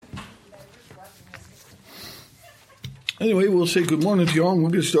Anyway, we'll say good morning to you all, and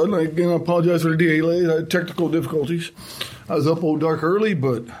we'll get started. Again, I apologize for the delay. I had technical difficulties. I was up old dark early,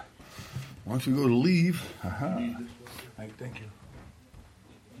 but once we go to leave, thank you.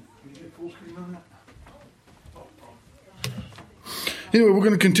 Can you get full screen on that? Anyway, we're going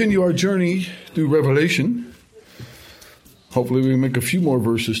to continue our journey through Revelation. Hopefully we can make a few more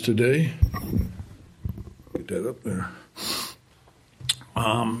verses today. Get that up there.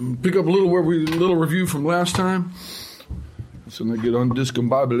 Pick up a little review from last time. So I'm going to get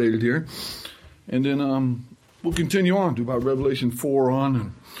undiscombobulated here. And then we'll continue on to about Revelation 4 on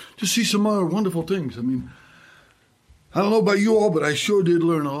and just see some other wonderful things. I mean, I don't know about you all, but I sure did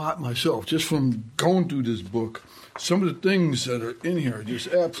learn a lot myself just from going through this book. Some of the things that are in here are just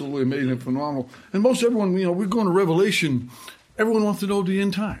absolutely amazing and phenomenal. And most everyone, we're going to Revelation. Everyone wants to know the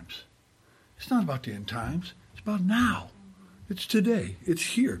end times. It's not about the end times. It's about now. It's today. It's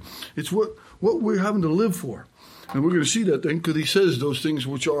here. It's what we're having to live for. And we're going to see that thing because he says those things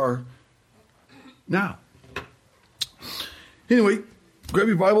which are now. Anyway, grab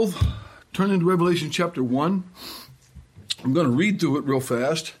your Bible, turn into Revelation chapter 1. I'm going to read through it real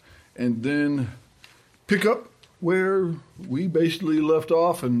fast and then pick up where we basically left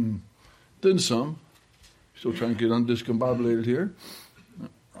off and then some. Still trying to get undiscombobulated here.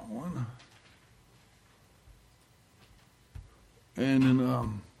 Wrong one. And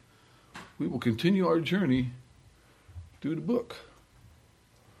then we will continue our journey through the book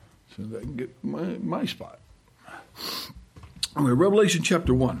so that I can get my spot. Okay, Revelation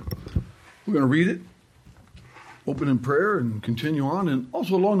chapter 1. We're going to read it, open in prayer, and continue on. And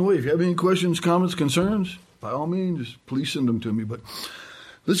also along the way, if you have any questions, comments, concerns, by all means, just please send them to me. But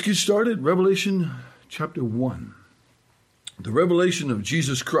let's get started. Revelation chapter 1. The revelation of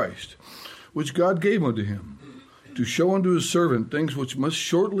Jesus Christ, which God gave unto him, to show unto his servant things which must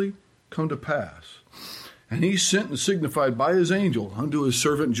shortly come to pass. And he sent and signified by his angel unto his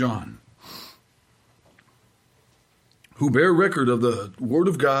servant John, who bear record of the word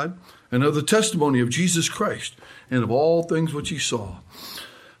of God and of the testimony of Jesus Christ, and of all things which he saw.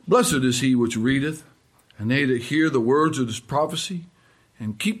 Blessed is he which readeth, and they that hear the words of this prophecy,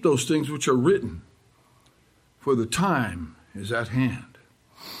 and keep those things which are written, for the time is at hand.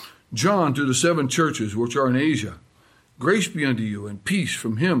 John to the 7 churches which are in Asia, grace be unto you, and peace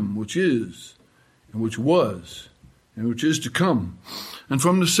from him which is, and which was, and which is to come, and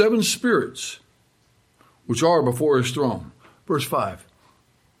from the 7 spirits which are before his throne. Verse 5.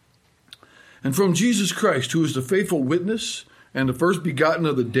 And from Jesus Christ, who is the faithful witness, and the first begotten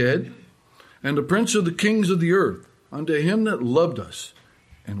of the dead, and the prince of the kings of the earth, unto him that loved us,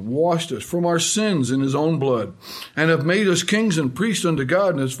 and washed us from our sins in his own blood, and have made us kings and priests unto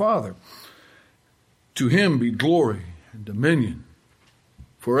God and his Father. To him be glory and dominion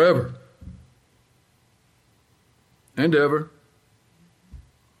forever and ever.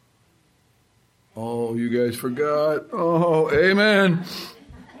 Oh, you guys forgot. Oh, amen.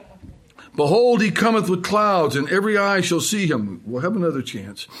 Behold, he cometh with clouds, and every eye shall see him. We'll have another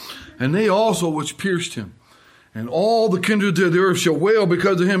chance. And they also which pierced him. And all the kindreds of the earth shall wail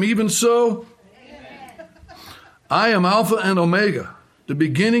because of him. Even so, amen. I am Alpha and Omega, the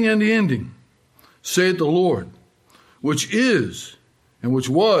beginning and the ending, saith the Lord, which is, and which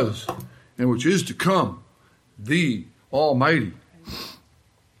was, and which is to come, the Almighty.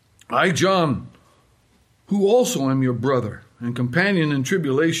 I, John, who also am your brother and companion in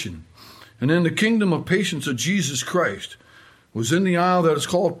tribulation, and in the kingdom of patience of Jesus Christ, was in the isle that is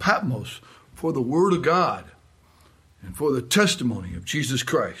called Patmos for the word of God and for the testimony of Jesus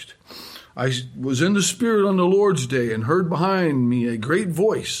Christ. I was in the Spirit on the Lord's day and heard behind me a great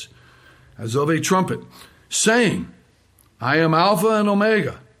voice as of a trumpet, saying, I am Alpha and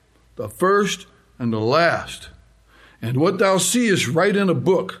Omega, the first and the last. And what thou seest write in a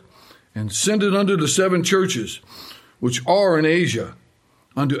book, and send it unto the 7 churches which are in Asia,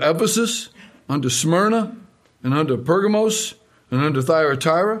 unto Ephesus, unto Smyrna, and unto Pergamos, and unto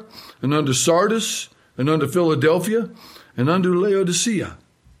Thyatira, and unto Sardis, and unto Philadelphia, and unto Laodicea.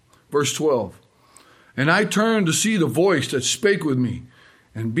 Verse 12. And I turned to see the voice that spake with me,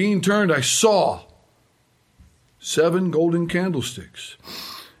 and being turned I saw 7 golden candlesticks.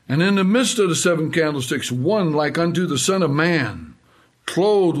 And in the midst of the 7 candlesticks, one like unto the Son of Man,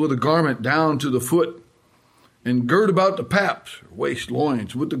 clothed with a garment down to the foot, and girt about the paps, waist,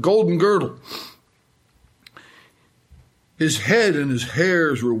 loins, with the golden girdle. His head and his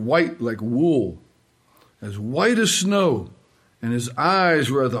hairs were white like wool, as white as snow, and his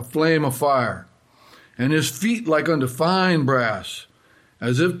eyes were as a flame of fire, and his feet like unto fine brass,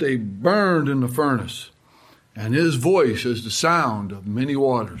 as if they burned in the furnace, and his voice as the sound of many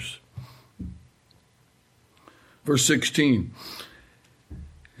waters. Verse 16.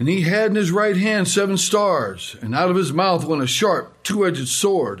 And he had in his right hand 7 stars, and out of his mouth went a sharp, 2-edged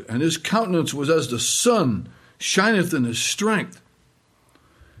sword, and his countenance was as the sun shineth in his strength.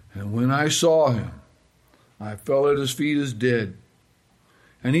 And when I saw him, I fell at his feet as dead.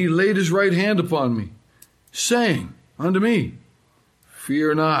 And he laid his right hand upon me, saying unto me,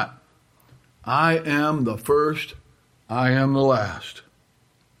 Fear not, I am the first, I am the last.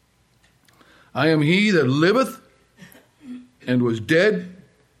 I am he that liveth and was dead,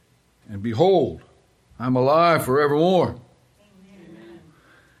 and behold, I am alive forevermore. Amen.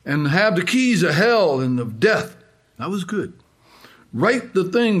 And have the keys of hell and of death. That was good. Write the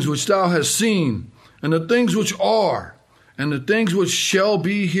things which thou hast seen, and the things which are, and the things which shall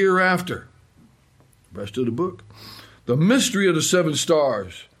be hereafter. Rest of the book. The mystery of the 7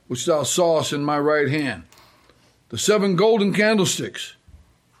 stars, which thou sawest in my right hand. The 7 golden candlesticks.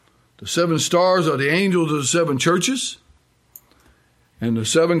 The 7 stars are the angels of the 7 churches. And the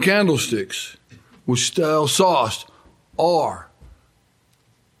 7 candlesticks, which thou sawest, are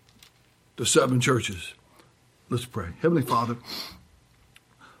the 7 churches. Let's pray. Heavenly Father,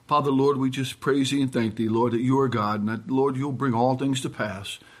 Lord, we just praise thee and thank thee, Lord, that you are God, and that, Lord, you'll bring all things to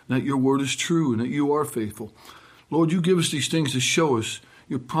pass, and that your word is true, and that you are faithful. Lord, you give us these things to show us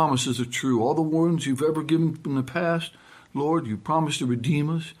your promises are true. All the warnings you've ever given in the past, Lord, you promised to redeem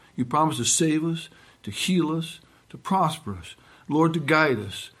us. You promised to save us, to heal us, to prosper us. Lord, to guide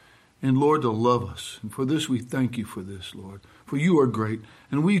us, and Lord, to love us. And for this, we thank you for this, Lord. For you are great,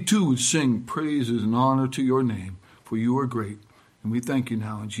 and we too would sing praises and honor to your name, for you are great. And we thank you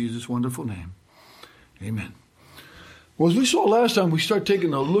now in Jesus' wonderful name. Amen. Well, as we saw last time, we start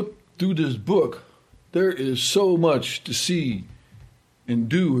taking a look through this book. There is so much to see and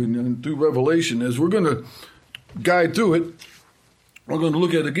do and through Revelation. As we're going to guide through it, we're going to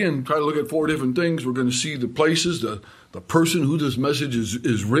look at, again, try to look at 4 different things. We're going to see the places, the person who this message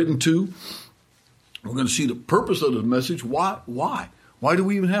is written to. We're going to see the purpose of the message. Why? Why do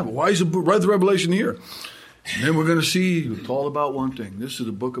we even have it? Why is the Revelation here? And then we're going to see it's all about one thing. This is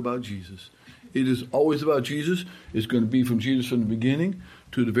a book about Jesus. It is always about Jesus. It's going to be from Jesus from the beginning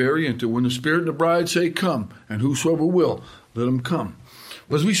to the very end, to when the Spirit and the bride say, come, and whosoever will, let them come.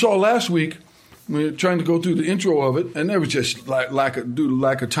 But as we saw last week, we were trying to go through the intro of it, and there was just lack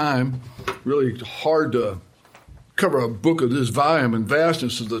of time, really hard to cover a book of this volume and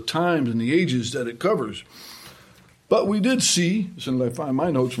vastness of the times and the ages that it covers. But we did see, as soon as I find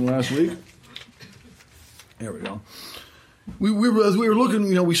my notes from last week, there we go. As we were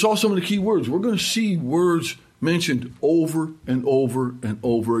looking, we saw some of the key words. We're going to see words mentioned over and over and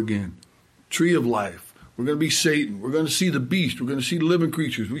over again. Tree of life. We're going to be Satan. We're going to see the beast. We're going to see living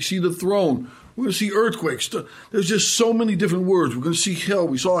creatures. We see the throne. We're going to see earthquakes. There's just so many different words. We're going to see hell.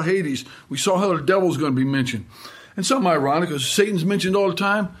 We saw Hades. We saw how the devil's going to be mentioned. And something ironic, because Satan's mentioned all the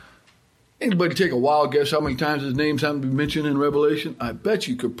time. Anybody take a wild guess how many times his name's haven't been mentioned in Revelation? I bet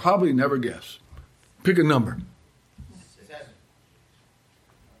you could probably never guess. Pick a number. 7.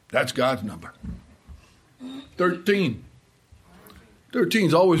 That's God's number. 13. 13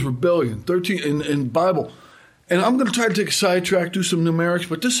 is always rebellion. 13 in Bible. And I'm going to try to take a sidetrack, do some numerics,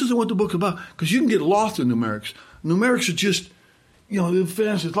 but this isn't what the book's about, because you can get lost in numerics. Numerics are just,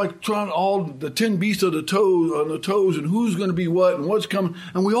 it's like trying all the 10 beasts of the toes and who's going to be what and what's coming.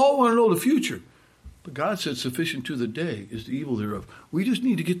 And we all want to know the future. But God said sufficient to the day is the evil thereof. We just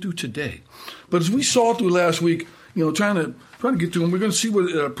need to get through today. But as we saw through last week, trying to get through, and we're going to see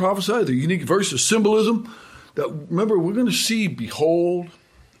what prophesied, the unique verse of symbolism. That remember, we're going to see behold,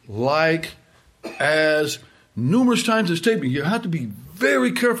 like, as, numerous times in the statement. You have to be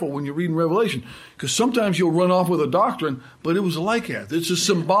very careful when you're reading Revelation, because sometimes you'll run off with a doctrine, but it was like as. It's a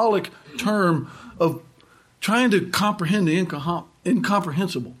symbolic term of trying to comprehend the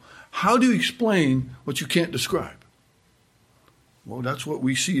incomprehensible. How do you explain what you can't describe? Well, that's what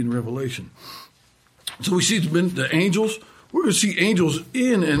we see in Revelation. So we see the angels. We're going to see angels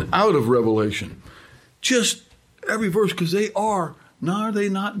in and out of Revelation. Just every verse, because they are they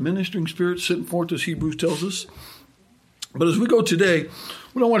not ministering spirits sent forth, as Hebrews tells us? But as we go today,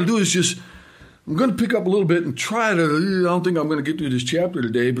 what I want to do is I'm going to pick up a little bit and try to, I don't think I'm going to get through this chapter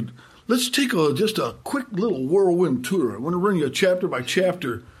today, but let's take just a quick little whirlwind tour. I want to run you a chapter by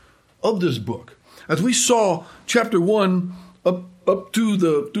chapter of this book. As we saw chapter 1 up to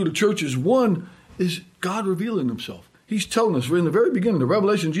the churches, 1 is God revealing himself. He's telling us, we're in the very beginning, the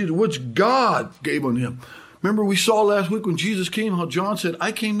revelation of Jesus, which God gave on him. Remember we saw last week when Jesus came, how John said,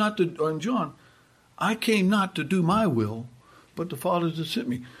 I came not to do my will, but the Father that sent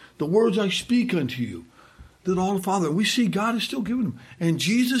me. The words I speak unto you, that all the Father. We see God is still giving them. And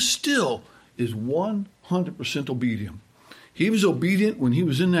Jesus still is 100% 100% obedient. He was obedient when he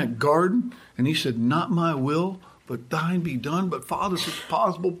was in that garden, and he said, not my will, but thine be done. But Father, if it's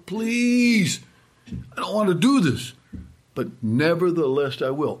possible, please, I don't want to do this. But nevertheless,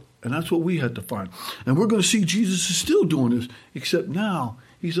 I will. And that's what we had to find. And we're going to see Jesus is still doing this, except now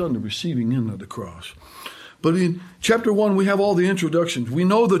he's on the receiving end of the cross. But in chapter 1, we have all the introductions. We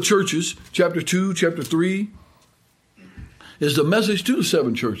know the churches. Chapter 2, chapter 3 is the message to the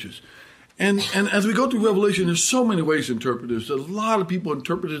 7 churches. And as we go through Revelation, there's so many ways to interpret this. A lot of people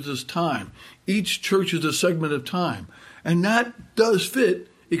interpret it as time. Each church is a segment of time. And that does fit,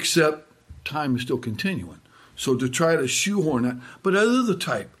 except time is still continuing. So to try to shoehorn that. But that is the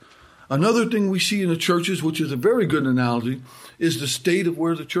type. Another thing we see in the churches, which is a very good analogy, is the state of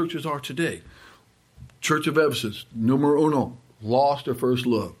where the churches are today. Church of Ephesus, numero uno, lost their first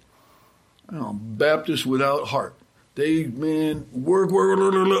love. Baptists without heart. They, work,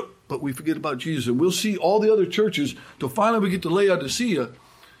 but we forget about Jesus. And we'll see all the other churches till finally we get to Laodicea.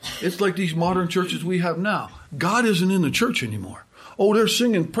 It's like these modern churches we have now. God isn't in the church anymore. Oh, they're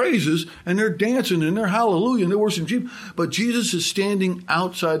singing praises and they're dancing and they're hallelujah and they're worshiping Jesus. But Jesus is standing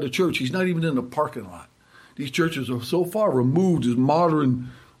outside the church. He's not even in the parking lot. These churches are so far removed as modern,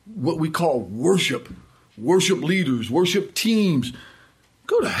 what we call worship leaders, worship teams.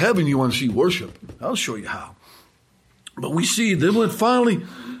 Go to heaven, you want to see worship. I'll show you how. But we see then when finally,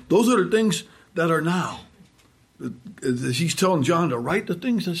 those are the things that are now. He's telling John to write the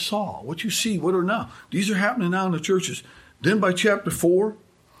things that saw, what you see, what are now. These are happening now in the churches. Then by chapter 4,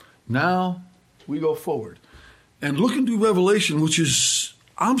 now we go forward. And looking through Revelation, which is,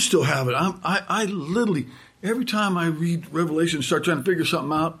 I'm still having, I literally, every time I read Revelation, start trying to figure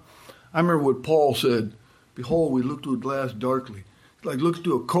something out, I remember what Paul said, behold, we look through a glass darkly. It's like looking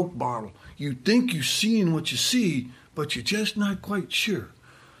through a Coke bottle. You think you're seeing what you see, but you're just not quite sure.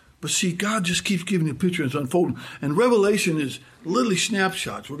 But see, God just keeps giving you a picture and it's unfolding. And Revelation is literally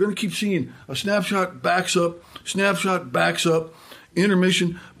snapshots. We're going to keep seeing a snapshot backs up,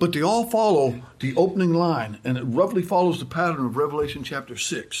 intermission, but they all follow the opening line, and it roughly follows the pattern of Revelation chapter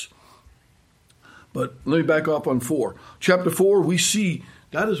 6. But let me back up on 4. Chapter 4, we see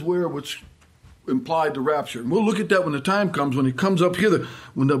that is where what's implied the rapture. And we'll look at that when the time comes, when he comes up hither.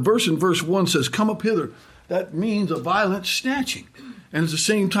 When the verse in verse 1 says, come up hither, that means a violent snatching. And at the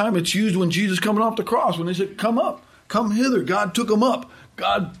same time, it's used when Jesus coming off the cross, when they said, come up, come hither. God took him up.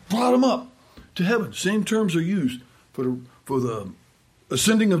 God brought him up to heaven. Same terms are used for the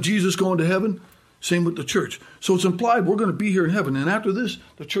ascending of Jesus going to heaven. Same with the church. So it's implied we're going to be here in heaven. And after this,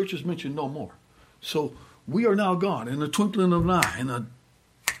 the church is mentioned no more. So we are now gone in the twinkling of an eye,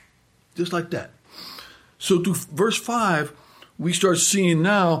 just like that. So through verse 5, we start seeing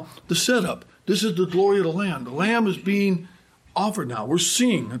now the setup. This is the glory of the Lamb. The Lamb is being offered now. We're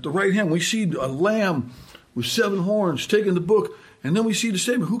seeing at the right hand, we see a lamb with 7 horns taking the book, and then we see the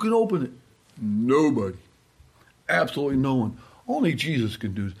statement, who can open it? Nobody. Absolutely no one. Only Jesus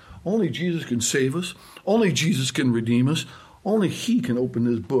can do it. Only Jesus can save us. Only Jesus can redeem us. Only he can open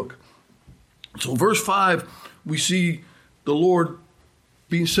this book. So verse 5, we see the Lord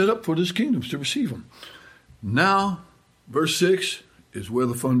being set up for this kingdom to receive him. Now, verse 6 is where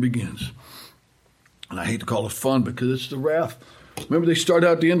the fun begins. And I hate to call it fun because it's the wrath. Remember, they start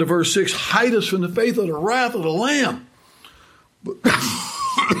out at the end of verse 6, hide us from the faith of the wrath of the Lamb. But,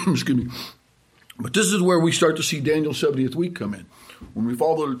 excuse me. But this is where we start to see Daniel's 70th week come in, when we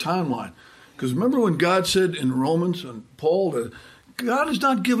follow the timeline. Because remember when God said in Romans and Paul that God has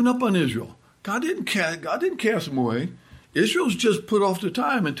not given up on Israel. God didn't cast them away. Israel's just put off the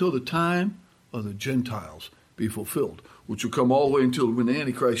time until the time of the Gentiles be fulfilled, which will come all the way until when the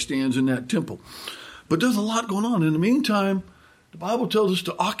Antichrist stands in that temple. But there's a lot going on. In the meantime, the Bible tells us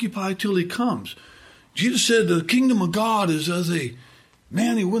to occupy till he comes. Jesus said the kingdom of God is as a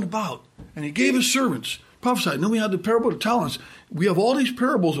man who went about, and he gave his servants, prophesied. And then we have the parable of the talents. We have all these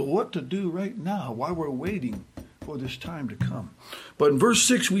parables of what to do right now while we're waiting for this time to come. But in verse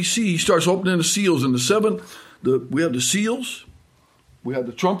 6, we see he starts opening the seals. In the 7th, we have the seals, we have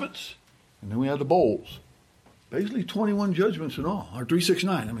the trumpets, and then we have the bowls. Basically 21 judgments in all, or 3, 6,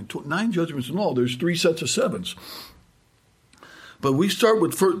 9. 9 judgments in all. There's 3 sets of 7s. But we start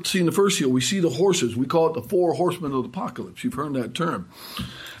with seeing the first seal. We see the horses. We call it the 4 horsemen of the apocalypse. You've heard that term.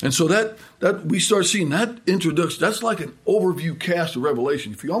 And so that we start seeing that introduction. That's like an overview cast of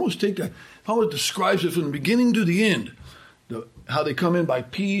Revelation. If you almost take that, how it describes it from the beginning to the end, how they come in by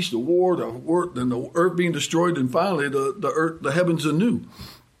peace, the war, then the earth being destroyed, and finally the heavens anew.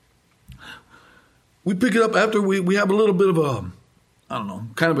 We pick it up after we have a little bit of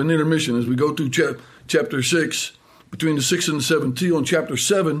kind of an intermission as we go through chapter 6, between the 6th and the 7th seal. In chapter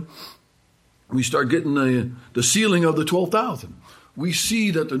 7, we start getting the sealing of the 12,000. We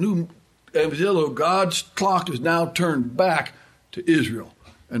see that the new evangelical God's clock is now turned back to Israel,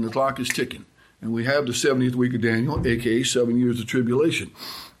 and the clock is ticking. And we have the 70th week of Daniel, a.k.a. 7 years of tribulation.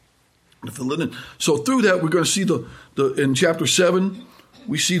 So through that, we're going to see in chapter 7,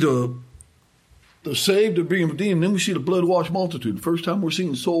 we see the saved are being redeemed. Then we see the blood-washed multitude. The first time we're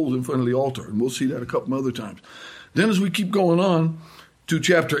seeing souls in front of the altar, and we'll see that a couple other times. Then as we keep going on to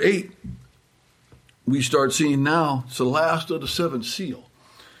chapter 8, we start seeing now it's the last of the seventh seal.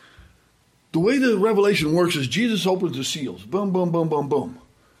 The way the revelation works is Jesus opens the seals. Boom, boom, boom, boom, boom.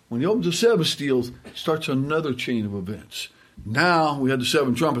 When he opens the seven seals, it starts another chain of events. Now we have the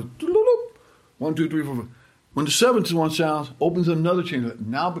seven trumpets. 1, 2, 3, 4, 5. When the seventh one sounds, opens another chain of events.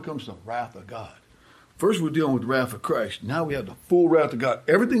 Now becomes the wrath of God. First we're dealing with the wrath of Christ. Now we have the full wrath of God.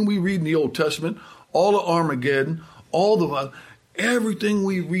 Everything we read in the Old Testament, all the Armageddon, everything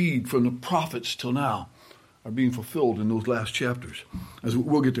we read from the prophets till now are being fulfilled in those last chapters. As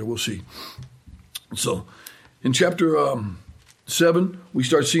we'll get there, we'll see. So in chapter 7, we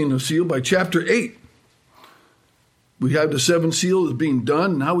start seeing the seal. By chapter 8, we have the seventh seal is being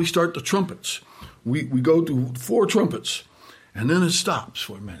done. Now we start the trumpets. We go through 4 trumpets, and then it stops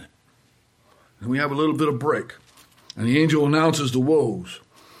for a minute. And we have a little bit of break. And the angel announces the woes.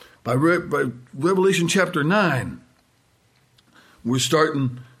 By Revelation chapter 9, we're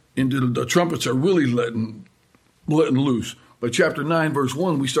starting into the trumpets are really letting loose. By chapter 9, verse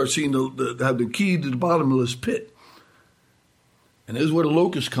 1, we start seeing have the key to the bottomless pit. And this is where the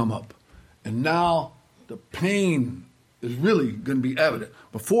locusts come up. And now the pain is really going to be evident.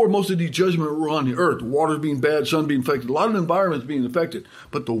 Before, most of these judgments were on the earth. The water's being bad, sun being affected. A lot of the environment's being affected.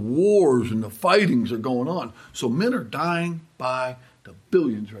 But the wars and the fightings are going on. So men are dying by the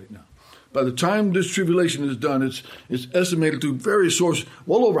billions right now. By the time this tribulation is done, it's estimated through various sources,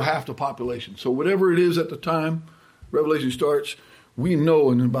 well over half the population. So whatever it is at the time Revelation starts, we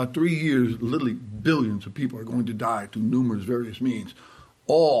know in about 3 years, literally billions of people are going to die through numerous various means,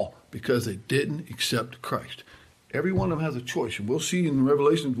 all because they didn't accept Christ. Every one of them has a choice, and we'll see in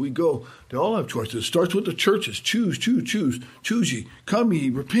Revelation as we go, they all have choices. It starts with the churches. Choose, choose, choose. Choose ye. Come ye.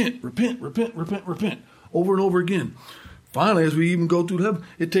 Repent, repent, repent, repent, repent. Over and over again. Finally, as we even go through heaven,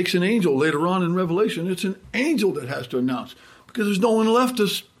 it takes an angel later on in Revelation. It's an angel that has to announce because there's no one left to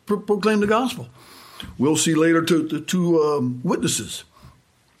proclaim the gospel. We'll see later the two witnesses.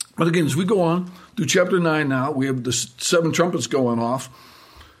 But again, as we go on through chapter 9 now, we have the 7 trumpets going off.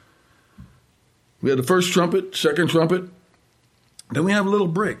 We have the first trumpet, second trumpet. Then we have a little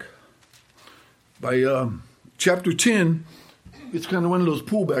break. By chapter 10, it's kind of one of those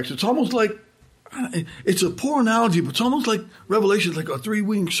pullbacks. It's almost like, it's a poor analogy, but it's almost like Revelation is like a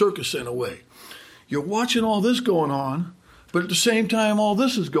 3-winged circus in a way. You're watching all this going on, but at the same time, all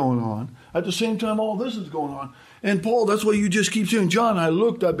this is going on. At the same time, all this is going on. And Paul, that's why you just keep saying, John, I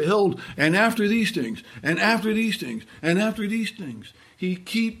looked, I beheld, and after these things, and after these things, and after these things. He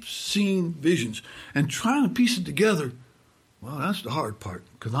keeps seeing visions and trying to piece it together. Well, that's the hard part,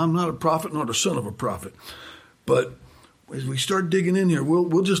 because I'm not a prophet nor the son of a prophet. But as we start digging in here,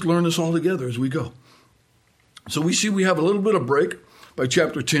 we'll just learn this all together as we go. So we see we have a little bit of break by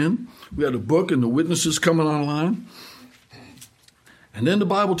chapter 10. We have the book and the witnesses coming online. And then the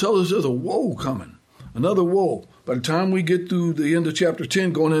Bible tells us there's a woe coming, another woe. By the time we get through the end of chapter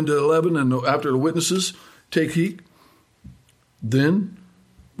 10, going into 11, and after the witnesses take heed, then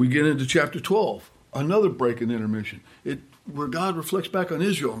we get into chapter 12, another break and intermission, where God reflects back on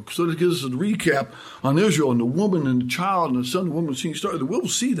Israel. So it gives us a recap on Israel and the woman and the child and the son and woman seeing stars. We'll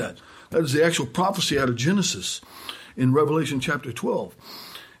see that. That is the actual prophecy out of Genesis in Revelation chapter 12.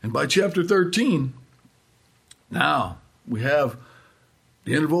 And by chapter 13, now we have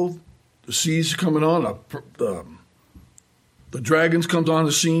the interval, the seas coming on, the dragons comes on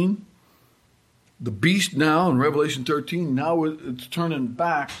the scene. The beast now, in Revelation 13, now it's turning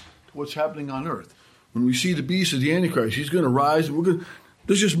back to what's happening on earth. When we see the beast as the Antichrist, he's going to rise. And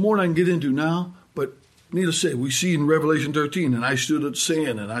there's just more than I can get into now, but needless to say, we see in Revelation 13, and I stood at the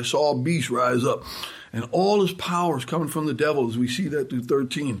sand, and I saw a beast rise up. And all his power is coming from the devil as we see that through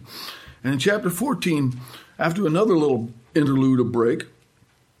 13. And in chapter 14, after another little interlude of break,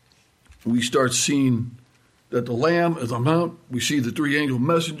 we start seeing that the Lamb is on Mount. We see the 3 angel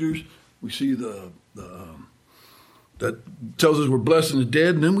messengers. We see that tells us we're blessed in the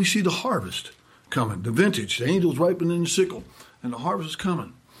dead, and then we see the harvest coming, the vintage, the angels ripening the sickle, and the harvest is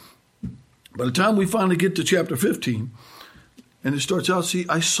coming. By the time we finally get to chapter 15, and it starts out, see,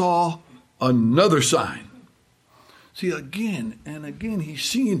 I saw another sign. See, again and again, he's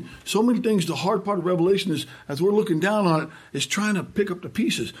seeing so many things. The hard part of Revelation is, as we're looking down on it, is trying to pick up the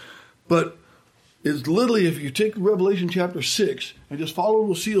pieces. But is literally, if you take Revelation chapter 6 and just follow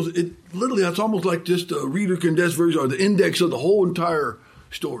those seals, it literally, that's almost like just a reader condensed version or the index of the whole entire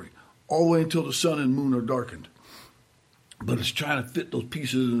story, all the way until the sun and moon are darkened. But it's trying to fit those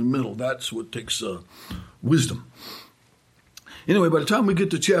pieces in the middle. That's what takes wisdom. Anyway, by the time we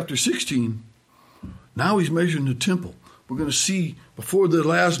get to chapter 16, now he's measuring the temple. We're going to see before the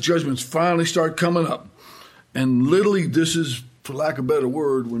last judgments finally start coming up. And literally, this is, for lack of a better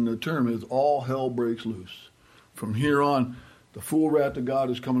word, when the term is all hell breaks loose. From here on, the full wrath of God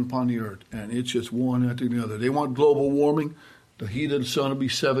is coming upon the earth, and it's just one after the other. They want global warming. The heat of the sun will be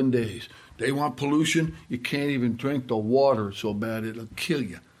 7 days. They want pollution. You can't even drink the water so bad it'll kill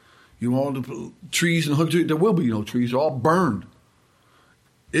you. You want the trees and trees. There will be no trees. They're all burned.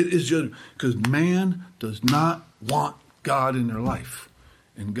 It is just because man does not want God in their life.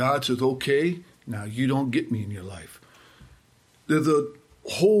 And God says, okay, now you don't get me in your life. There's a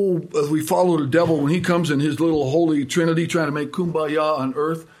whole, as we follow the devil, when he comes in his little holy trinity trying to make kumbaya on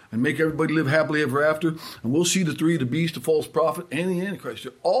earth and make everybody live happily ever after, and we'll see the three, the beast, the false prophet, and the Antichrist.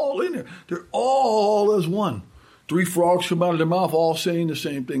 They're all in there. They're all as one. 3 frogs come out of their mouth, all saying the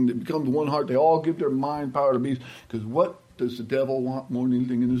same thing. They become one heart. They all give their mind power to the beast. Because what does the devil want more than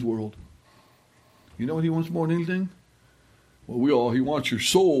anything in this world? You know what he wants more than anything? Well, he wants your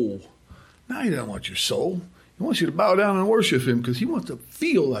soul. No, he doesn't want your soul. He wants you to bow down and worship him because he wants to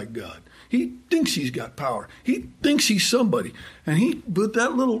feel like God. He thinks he's got power. He thinks he's somebody. And with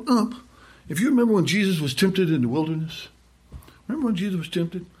that little if you remember when Jesus was tempted in the wilderness, remember when Jesus was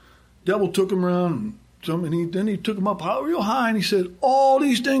tempted? The devil took him around and then he took him up real high and he said, all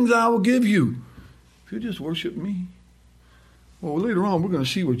these things I will give you if you just worship me. Well, later on, we're going to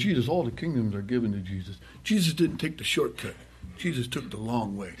see where Jesus, all the kingdoms are given to Jesus. Jesus didn't take the shortcut. Jesus took the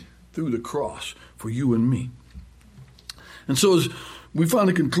long way through the cross for you and me. And so as we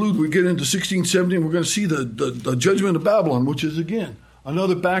finally conclude, we get into 16, 17, we're going to see the judgment of Babylon, which is, again,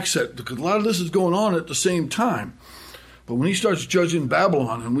 another backset, because a lot of this is going on at the same time. But when he starts judging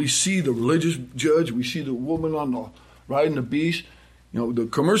Babylon, and we see the religious judge, we see the woman riding the beast, the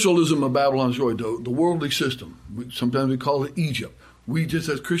commercialism of Babylon's joy, the worldly system. Sometimes we call it Egypt. We just,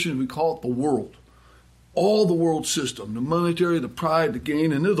 as Christians, we call it the world. All the world system, the monetary, the pride, the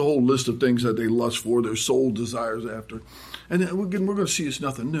gain, and there's a whole list of things that they lust for, their soul desires after. And then, again, we're going to see it's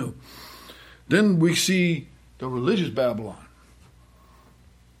nothing new. Then we see the religious Babylon.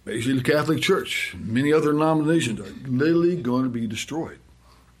 Basically, the Catholic Church, many other denominations are literally going to be destroyed.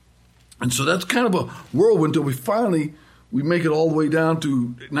 And so that's kind of a whirlwind until we make it all the way down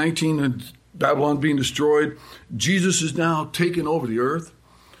to 19 and Babylon being destroyed. Jesus is now taking over the earth.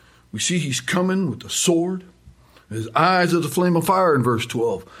 We see he's coming with a sword. His eyes are the flame of fire in verse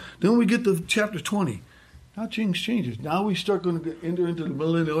 12. Then we get to chapter 20. Now things changes. Now we start going to enter into the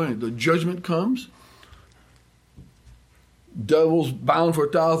millennial reign. The judgment comes. Devil's bound for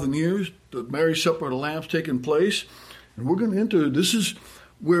 1,000 years. The marriage supper of the Lamb's taking place. And we're going to enter, this is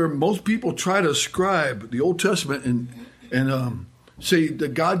where most people try to ascribe the Old Testament and say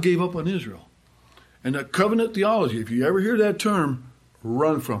that God gave up on Israel. And that covenant theology, if you ever hear that term,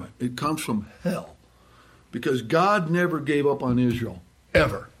 run from it. It comes from hell. Because God never gave up on Israel,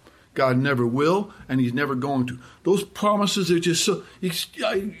 ever. God never will, and he's never going to. Those promises are just so...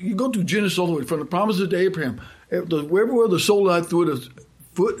 You go through Genesis all the way, from the promises to Abraham. Wherever the sole of thy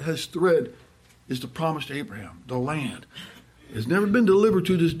foot has thread is the promise to Abraham, the land. It's never been delivered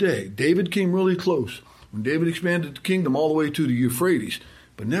to this day. David came really close. When David expanded the kingdom all the way to the Euphrates,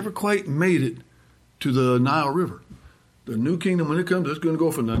 but never quite made it to the Nile River. The new kingdom, when it comes, it's going to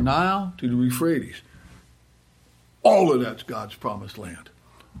go from the Nile to the Euphrates. All of that's God's promised land.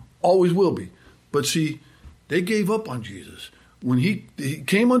 Always will be. But see, they gave up on Jesus. When he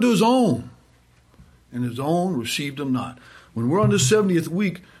came unto his own, and his own received him not. When we're on the 70th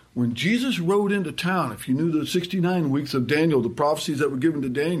week, when Jesus rode into town, if you knew the 69 weeks of Daniel, the prophecies that were given to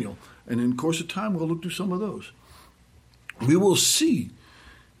Daniel, and in the course of time, we'll look through some of those. We will see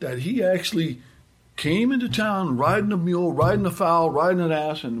that he actually came into town riding a mule, riding a fowl, riding an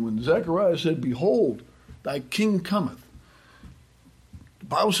ass, and when Zechariah said, behold, thy king cometh. The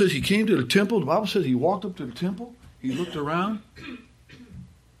Bible says he came to the temple. The Bible says he walked up to the temple. He looked around,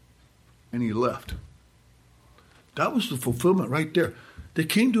 and he left. That was the fulfillment right there. They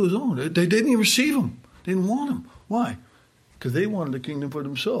came to his own. They didn't even receive him. They didn't want him. Why? Because they wanted the kingdom for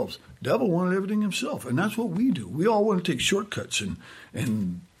themselves. The devil wanted everything himself, and that's what we do. We all want to take shortcuts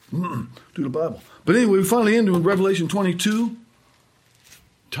and through the Bible. But anyway, we finally end with Revelation 22.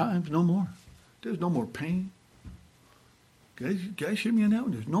 Times no more. There's no more pain. Guys, hear me on that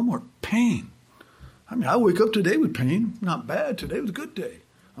one? There's no more pain. I mean, I wake up today with pain. Not bad. Today was a good day.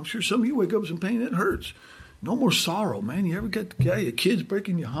 I'm sure some of you wake up with some pain. It hurts. No more sorrow, man. You ever get your kids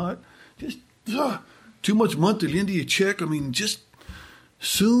breaking your heart? Just too much monthly into your check. I mean, just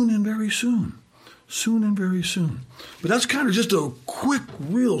soon and very soon. Soon and very soon. But that's kind of just a quick,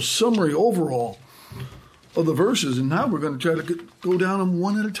 real summary overall of the verses. And now we're going to try to go down them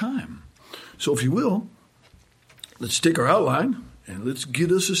one at a time. So if you will, let's take our outline and let's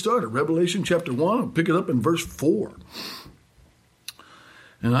get us started. Revelation chapter 1, I'll pick it up in verse 4.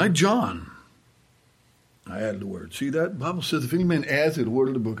 And I, John, I added the word. See that? The Bible says, if any man adds to the word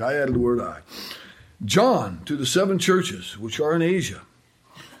of the book, I added the word I. John, to the 7 churches which are in Asia,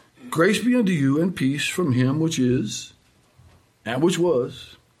 grace be unto you and peace from him which is, and which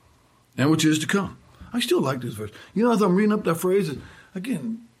was, and which is to come. I still like this verse. You know, as I'm reading up that phrase,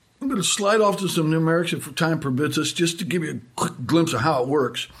 again, I'm going to slide off to some numerics if time permits us, just to give you a quick glimpse of how it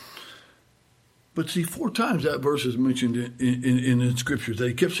works. But see, 4 times that verse is mentioned in Scriptures. That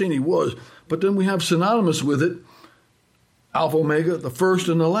he kept saying he was, but then we have synonymous with it, Alpha, Omega, the first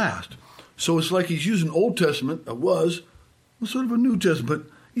and the last. So it's like he's using Old Testament, was sort of a New Testament. But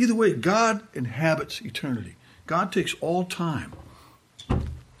either way, God inhabits eternity. God takes all time.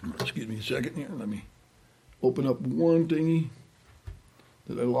 Excuse me a second here. Let me open up one thingy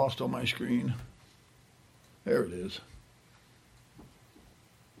that I lost on my screen. There it is.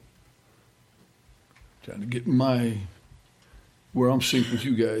 Trying to get where I'm synced with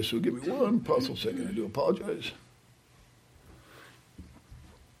you guys. So give me one puzzle second. I do apologize.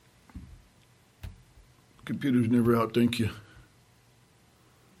 Computers never outthink you.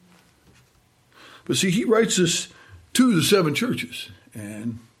 But see, he writes this to the 7 churches.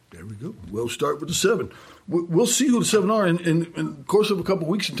 And there we go. We'll start with the 7. We'll see who the 7 are. In the course of a couple of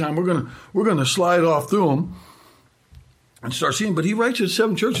weeks in time, we're gonna slide off through them and start seeing. But he writes to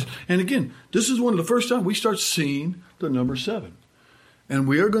 7 churches. And again, this is one of the first time we start seeing the number 7. And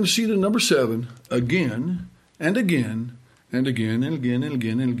we are going to see the number 7 again and again and again and again and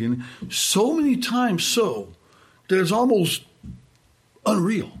again and again. So many times so that it's almost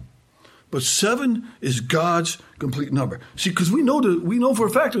unreal. But 7 is God's complete number. See, because we know for a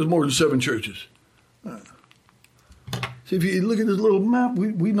fact there's more than 7 churches. See, if you look at this little map,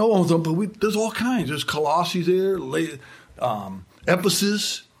 we know all of them, but there's all kinds. There's Colossae there,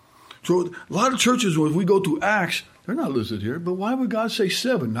 Ephesus. So a lot of churches, if we go to Acts, they're not listed here. But why would God say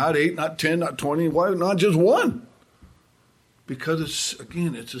 7, not 8, not 10, not 20? Why not just 1? Because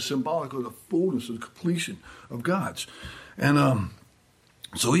it's a symbolic of the fullness, of the completion of God's. And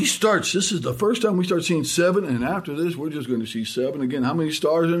so he starts, this is the first time we start seeing 7, and after this, we're just going to see 7 again. How many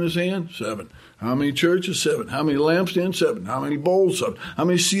stars in his hand? 7. How many churches? 7. How many lampstands? 7. How many bowls? 7. How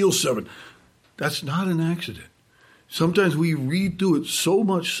many seals? 7. That's not an accident. Sometimes we read through it so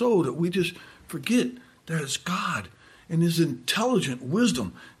much so that we just forget that it's God and his intelligent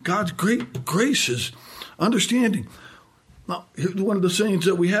wisdom, God's great grace, his understanding. Now, here's one of the sayings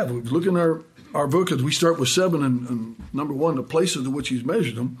that we have. We look in our book as we start with 7 and number 1, the places to which he's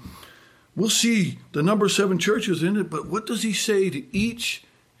measured them. We'll see the number 7 churches in it, but what does he say to each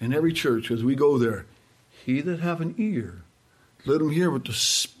and every church as we go there? He that have an ear, let him hear what the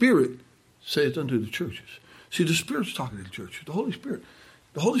Spirit saith unto the churches. See, the Spirit's talking to the church, the Holy Spirit.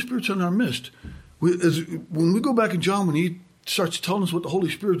 The Holy Spirit's in our midst. When we go back in John, when he starts telling us what the Holy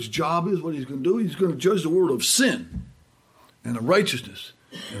Spirit's job is, what he's going to do, he's going to judge the world of sin and of righteousness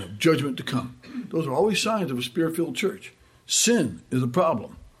and of judgment to come. Those are always signs of a Spirit-filled church. Sin is a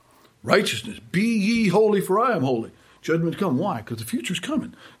problem. Righteousness. Be ye holy, for I am holy. Judgment to come. Why? Because the future's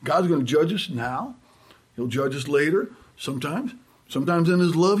coming. God's going to judge us now. He'll judge us later, sometimes. Sometimes in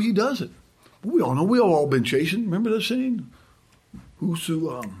his love, he does it. But we all know, we have all been chastened. Remember that saying?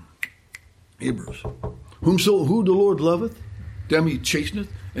 Hebrews. Who the Lord loveth, them he chasteneth,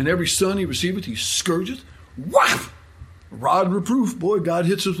 and every son he receiveth, he scourgeth. Whack! Rod and reproof. Boy, God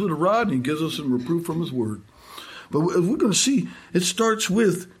hits us with a rod and he gives us some reproof from his word. But we're going to see, it starts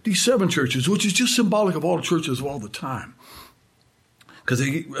with these 7 churches, which is just symbolic of all the churches of all the time. Because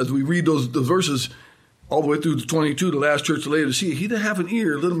as we read those verses all the way through to 22, the last church of Laodicea, he that have an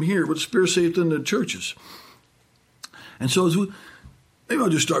ear, let him hear what the Spirit saith in the churches. And so maybe I'll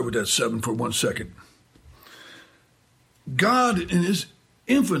just start with that 7 for 1 second. God in his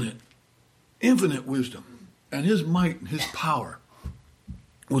infinite wisdom, and his might and his power,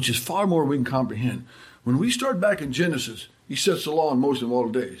 which is far more than we can comprehend. When we start back in Genesis, he sets the law in motion of all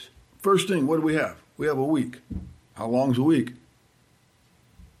the days. First thing, what do we have? We have a week. How long's a week?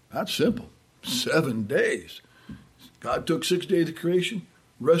 That's simple. 7 days. God took 6 days of creation,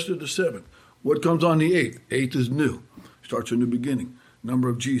 rested the 7th. What comes on the 8th? 8th is new. Starts a new beginning. Number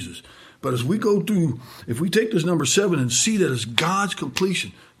of Jesus. But as we go through, if we take this number 7 and see that it's God's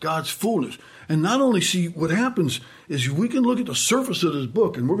completion, God's fullness, and not only see what happens is we can look at the surface of this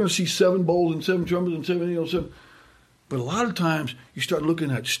book, and we're going to see 7 bowls and 7 trumpets and 7, 7. But a lot of times you start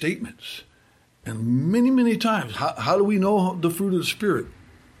looking at statements. And many, many times, how do we know the fruit of the Spirit?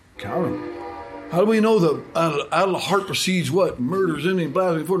 Count them. How do we know that out of the heart proceeds what? Murders, envy,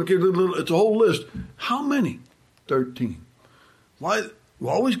 blasphemy, fornication. It's a whole list. How many? 13. Why? We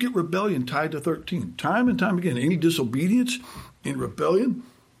always get rebellion tied to 13. Time and time again. Any disobedience, any rebellion.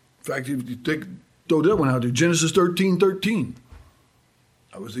 In fact, if you throw that one out there, Genesis 13:13.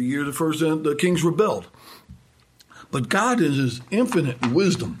 That was the year the kings rebelled. But God, in his infinite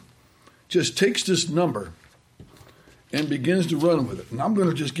wisdom, just takes this number and begins to run with it. And I'm going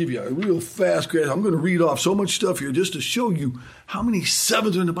to just give you a real fast grade. I'm going to read off so much stuff here just to show you how many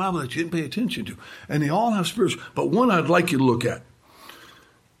 7s are in the Bible that you didn't pay attention to. And they all have spiritual. But one I'd like you to look at.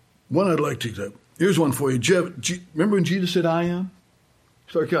 Here's one for you. Remember when Jesus said, I am?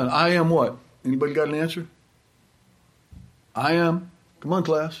 Start counting. I am what? Anybody got an answer? I am. Come on,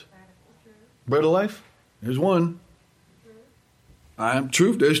 class. Bread of life. There's one. I am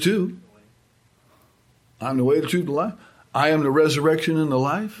truth. There's 2. I'm the way, the truth, and the life. I am the resurrection and the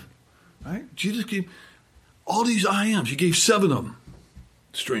life. Right? Jesus gave all these I ams. He gave 7 of them.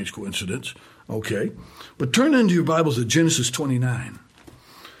 Strange coincidence. Okay. But turn into your Bibles to Genesis 29.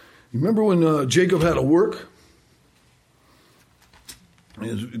 You remember when Jacob had to work? He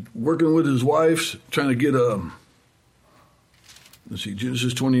was working with his wife, trying to get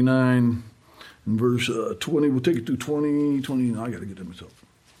Genesis 29 and verse 20. We'll take it through 20. I got to get that myself.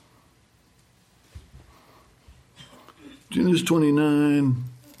 Genesis 29.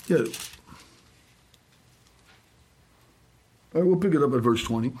 Yeah. All right, we'll pick it up at verse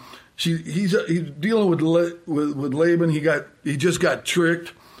 20. See, he's dealing with Laban. He just got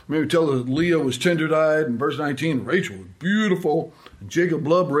tricked. Maybe tell us Leah was tender-eyed. In verse 19, Rachel was beautiful. And Jacob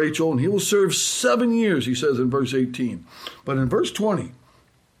loved Rachel, and he will serve 7 years, he says in verse 18. But in verse 20,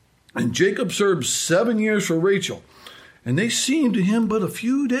 and Jacob served 7 years for Rachel, and they seemed to him but a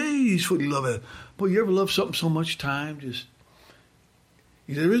few days for the love of it. Boy, you ever love something so much time?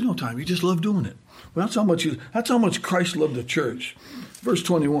 There is no time. You just love doing it. Well, that's how much Christ loved the church. Verse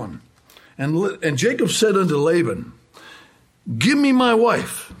 21. And Jacob said unto Laban, give me my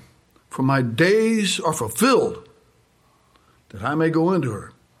wife, for my days are fulfilled, that I may go into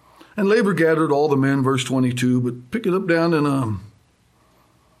her. And Laban gathered all the men, verse 22, but pick it up down in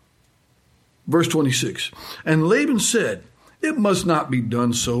verse 26. And Laban said, it must not be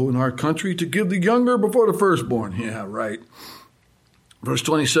done so in our country to give the younger before the firstborn. Yeah, right. Verse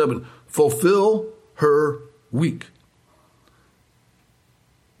 27, fulfill her week.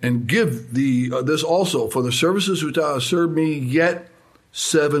 And give this also for the services which thou hast served me yet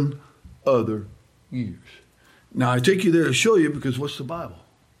 7 other years. Now, I take you there to show you because what's the Bible?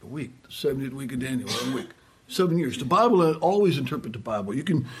 The week, the 70th week of Daniel, 1 week. 7 years. The Bible, always interpret the Bible. You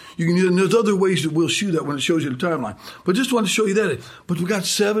can, and there's other ways that we'll show that when it shows you the timeline. But just want to show you that. But we got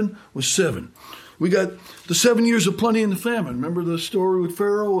 7 with 7. We got the 7 years of plenty and the famine. Remember the story with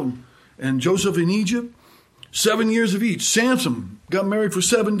Pharaoh and Joseph in Egypt? 7 years of each. Samson got married for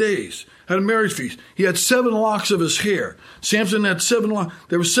 7 days, had a marriage feast. He had 7 locks of his hair. Samson had 7 locks.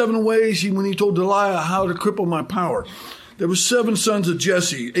 There were 7 ways when he told Delilah how to cripple my power. There were 7 sons of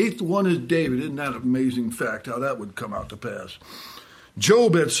Jesse. 8th one is David. Isn't that an amazing fact, how that would come out to pass?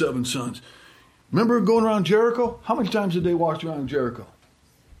 Job had 7 sons. Remember going around Jericho? How many times did they walk around Jericho?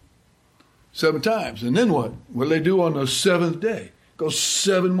 7 times. And then what? What did they do on the 7th day? Go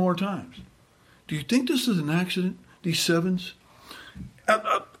 7 more times. Do you think this is an accident, these 7s?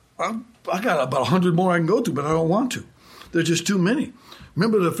 I got about 100 more I can go through, but I don't want to. There's just too many.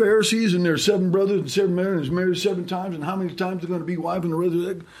 Remember the Pharisees and their 7 brothers and 7 married and married 7 times, and how many times they're going to be wife and the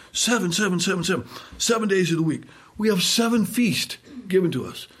resurrection? 7, 7, 7, 7. 7 days of the week. We have 7 feasts given to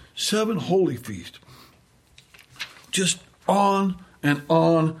us. 7 holy feasts. Just on and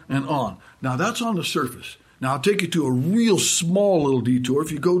on and on. Now that's on the surface. Now I'll take you to a real small little detour.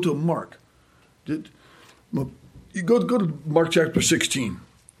 If you go to Mark. You go to Mark chapter 16.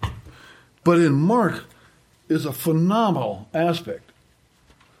 But in Mark is a phenomenal aspect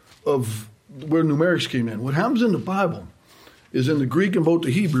of where numerics came in. What happens in the Bible is in the Greek and both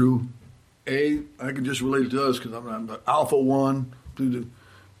the Hebrew, I can just relate it to us because I'm the Alpha 1.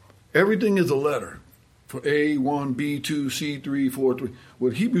 Everything is a letter for A, 1, B, 2, C, 3, 4, 3.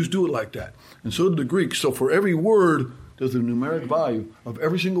 Well, Hebrews do it like that. And so do the Greeks. So for every word, there's a numeric value of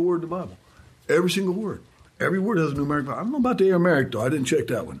every single word in the Bible. Every single word. Every word has a numeric value. I don't know about the Aramaic, though. I didn't check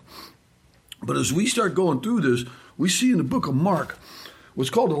that one. But as we start going through this, we see in the book of Mark what's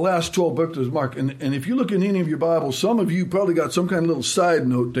called the last 12 books of Mark. And if you look in any of your Bibles, some of you probably got some kind of little side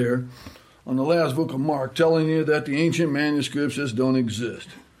note there on the last book of Mark telling you that the ancient manuscripts just don't exist.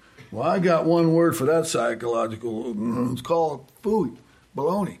 Well, I got one word for that psychological. It's called phooey,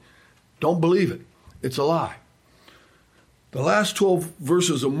 baloney. Don't believe it. It's a lie. The last 12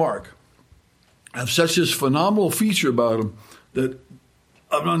 verses of Mark have such this phenomenal feature about them that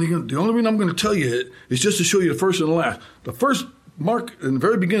the only reason I'm going to tell you it is just to show you the first and the last. The first Mark, in the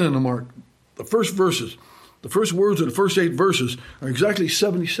very beginning of Mark, the first verses, the first words of the first 8 verses are exactly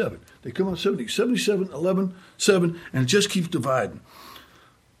 77. They come out 70, 77, 11, 7, and it just keeps dividing.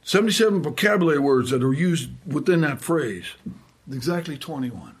 77 vocabulary words that are used within that phrase. Exactly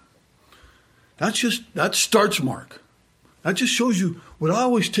 21. That starts Mark. That just shows you what I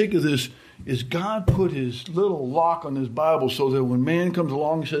always take of this is God put his little lock on his Bible so that when man comes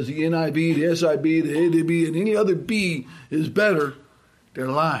along and says the NIV, the SIB, the ADB, and any other B is better, they're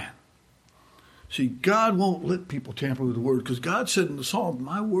lying. See, God won't let people tamper with the word because God said in the Psalm,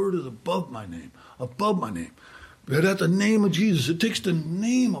 my word is above my name, above my name. But at the name of Jesus, it takes the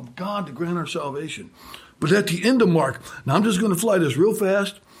name of God to grant our salvation. But at the end of Mark, now I'm just going to fly this real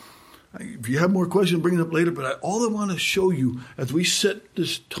fast. If you have more questions, bring it up later. But all I want to show you as we set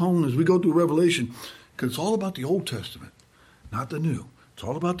this tone, as we go through Revelation, because it's all about the Old Testament, not the New. It's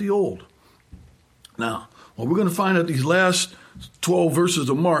all about the Old. Now, what we're going to find at these last 12 verses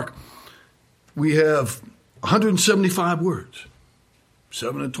of Mark, we have 175 words,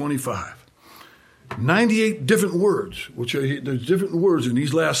 7 and 25. 98 different words, there's different words in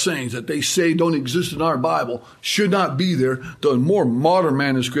these last sayings that they say don't exist in our Bible, should not be there. The more modern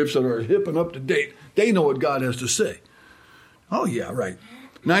manuscripts that are hip and up to date, they know what God has to say. Oh, yeah, right.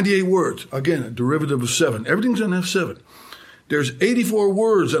 98 words. Again, a derivative of 7. Everything's in F7. There's 84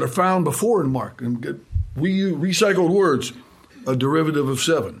 words that are found before in Mark. And we use recycled words, a derivative of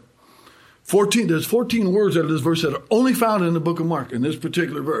 7. There's 14 words out of this verse that are only found in the book of Mark, in this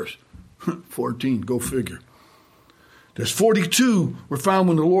particular verse. 14, go figure. There's 42 were found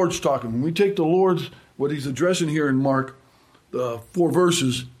when the Lord's talking. When we take the Lord's, what he's addressing here in Mark, the 4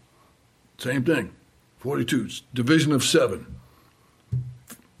 verses, same thing. 42, it's division of 7.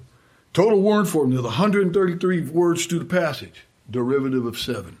 Total word form, there's 133 words through the passage, derivative of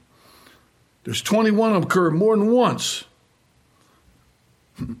 7. There's 21 of them occur more than once.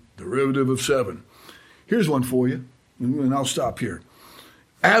 Derivative of 7. Here's one for you, and I'll stop here.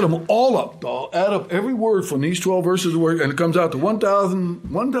 Add them all up, add up every word from these 12 verses of word, and it comes out to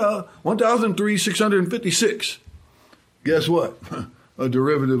 1,003,656. Guess what? A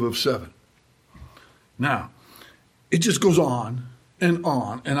derivative of 7. Now, it just goes on, and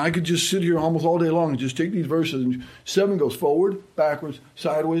I could just sit here almost all day long and just take these verses, and 7 goes forward, backwards,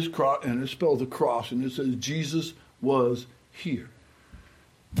 sideways, cross, and it spells a cross, and it says Jesus was here.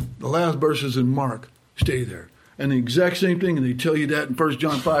 The last verses in Mark stay there. And the exact same thing, and they tell you that in 1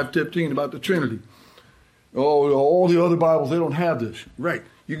 John 5:15 about the Trinity. Oh, all the other Bibles, they don't have this. Right.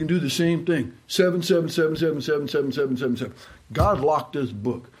 You can do the same thing. 7, 7, 7, 7, 7, 7, 7, 7, 7. God locked this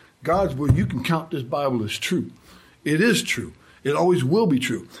book. God's word, you can count this Bible as true. It is true. It always will be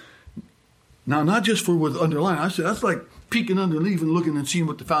true. Now, not just for what's underlined. I said that's like peeking underneath and looking and seeing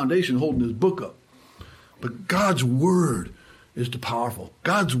what the foundation holding this book up. But God's word is the powerful.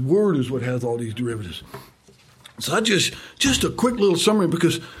 God's word is what has all these derivatives. So just a quick little summary,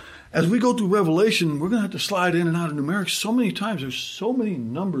 because as we go through Revelation, we're going to have to slide in and out of numerics so many times. There's so many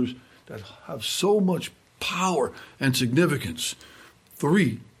numbers that have so much power and significance.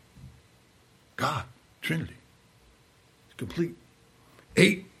 3, God, Trinity. It's complete.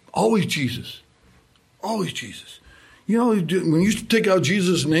 8, always Jesus. Always Jesus. You know, when you take out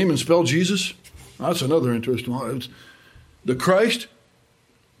Jesus' name and spell Jesus, that's another interesting one. The Christ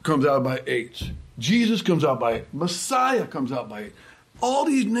comes out by 8. Jesus comes out by 8. Messiah comes out by 8. All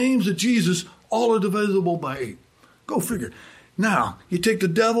these names of Jesus, all are divisible by 8. Go figure. Now, you take the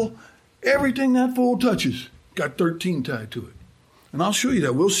devil, everything that fool touches got 13 tied to it. And I'll show you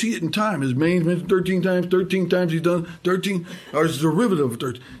that. We'll see it in time. His name's mentioned 13 times he's done 13, or his derivative of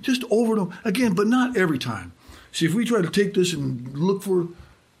 13. Just over and over again, but not every time. See, if we try to take this and look for,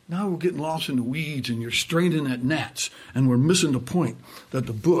 now we're getting lost in the weeds and you're straining at gnats, and we're missing the point that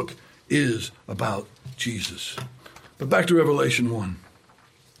the book is about Jesus. But back to Revelation 1.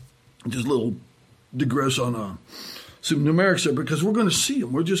 Just a little digress on some numerics there, because we're going to see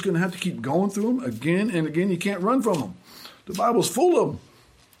them. We're just going to have to keep going through them again and again. You can't run from them. The Bible's full of them.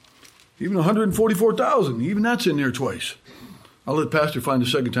 Even 144,000. Even that's in there twice. I'll let Pastor find the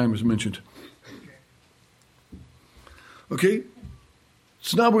second time it's mentioned. Okay?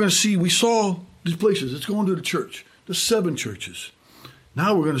 So now we're going to see, we saw these places. Let's go into the church. The 7 churches.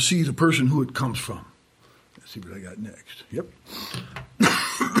 Now we're going to see the person who it comes from. Let's see what I got next. Yep.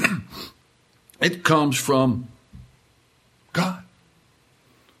 It comes from God.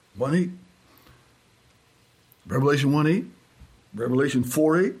 1:8. Revelation 1:8. Revelation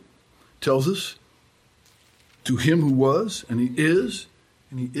 4:8 tells us, to him who was, and he is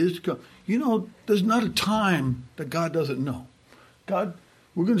to come. You know, there's not a time that God doesn't know. God,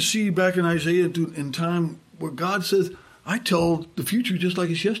 we're going to see back in Isaiah in time where God says, I tell the future just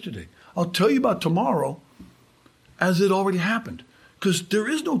like it's yesterday. I'll tell you about tomorrow as it already happened. Because there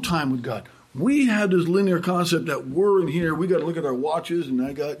is no time with God. We have this linear concept that we're in here. We got to look at our watches, and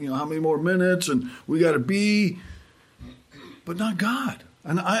I got, how many more minutes, and we got to be. But not God.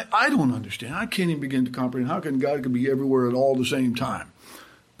 And I don't understand. I can't even begin to comprehend. How can God could be everywhere at all the same time?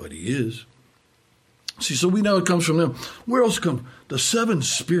 But he is. See, so we know it comes from them. Where else comes? The 7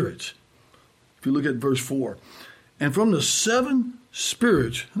 spirits. If you look at verse 4. And from the 7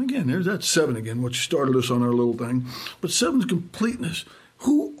 spirits, and again, there's that 7 again, which started us on our little thing. But 7's completeness.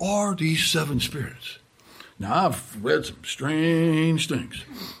 Who are these 7 spirits? Now, I've read some strange things.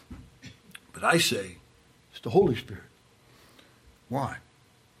 But I say it's the Holy Spirit. Why?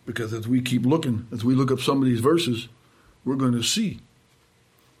 Because as we keep looking, as we look up some of these verses, we're going to see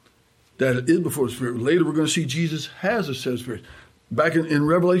that it is before the Spirit. Later, we're going to see Jesus has a 7 spirits. Back in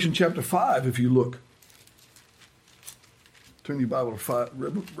Revelation chapter 5, if you look. Turn your Bible to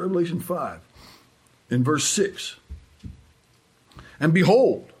Revelation 5, in verse 6. And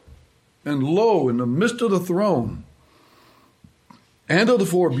behold, and lo, in the midst of the throne, and of the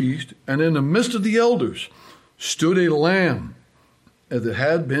 4 beasts, and in the midst of the elders, stood a lamb, as it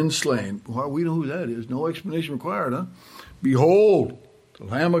had been slain. Well, we know who that is. No explanation required, huh? Behold, the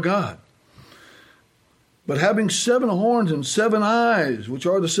Lamb of God. But having 7 horns and 7 eyes, which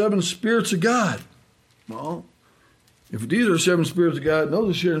are the 7 spirits of God. Well, if these are 7 spirits of God,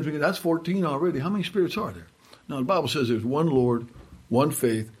 those are 7 spirits, that's 14 already. How many spirits are there? Now, the Bible says there's one Lord, one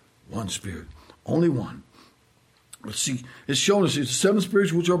faith, one Spirit. Only one. Let's see, it's shown us it's 7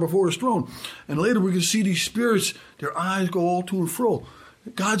 spirits which are before his throne. And later we can see these spirits, their eyes go all to and fro.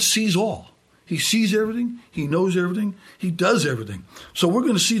 God sees all. He sees everything. He knows everything. He does everything. So we're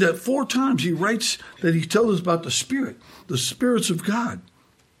going to see that 4 times he writes that he tells us about the Spirit, the spirits of God.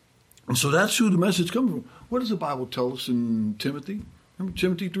 And so that's who the message comes from. What does the Bible tell us in Timothy? Remember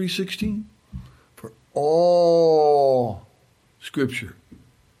Timothy 3:16? For all Scripture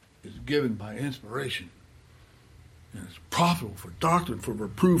is given by inspiration. And it's profitable for doctrine, for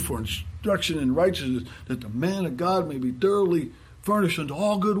reproof, for instruction in righteousness, that the man of God may be thoroughly furnished unto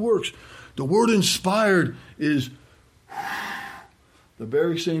all good works. The word inspired is the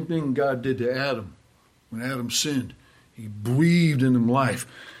very same thing God did to Adam when Adam sinned. He breathed in him life.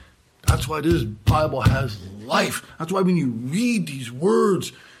 That's why this Bible has life. That's why when you read these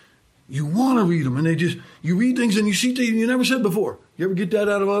words, you want to read them. And you read things and you see things you never said before. You ever get that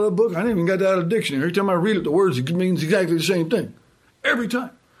out of a book? I didn't even get that out of a dictionary. Every time I read it, the words, it means exactly the same thing. Every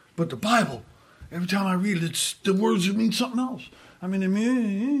time. But the Bible, every time I read it, the words mean something else. I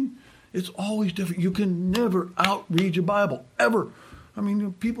mean, it's always different. You can never outread your Bible, ever. I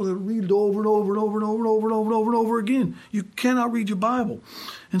mean, people that read it over and over and over and over and over and over and over and over again. You cannot read your Bible.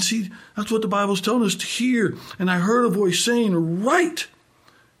 And see, that's what the Bible's telling us to hear. And I heard a voice saying, right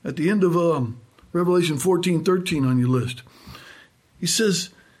at the end of Revelation 14:13 on your list. He says,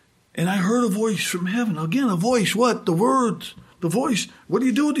 and I heard a voice from heaven. Again, a voice. What? The words. The voice. What do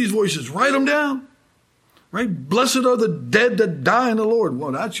you do with these voices? Write them down. Right? Blessed are the dead that die in the Lord.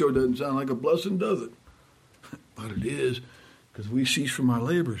 Well, that sure doesn't sound like a blessing, does it? But it is, because we cease from our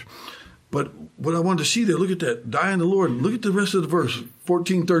labors. But what I wanted to see there, look at that. Die in the Lord. Look at the rest of the verse,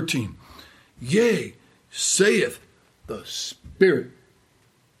 14:13. Yea, saith the Spirit.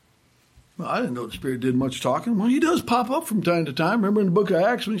 Well, I didn't know the Spirit did much talking. Well, he does pop up from time to time. Remember in the book of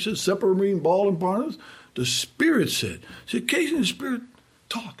Acts when he says, Separate Paul and Barnabas? The Spirit said. See, occasionally the Spirit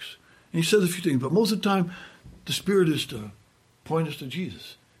talks. And he says a few things. But most of the time, the Spirit is to point us to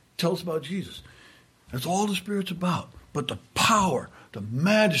Jesus. Tell us about Jesus. That's all the Spirit's about. But the power, the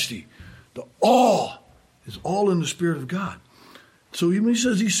majesty, the awe is all in the Spirit of God. So when he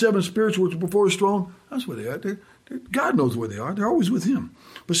says these 7 spirits which are before his throne, that's where they are. God knows where they are. They're always with him.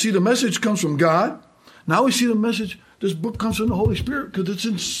 But see, the message comes from God. Now we see the message, this book comes from the Holy Spirit because it's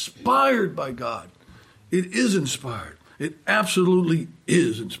inspired by God. It is inspired. It absolutely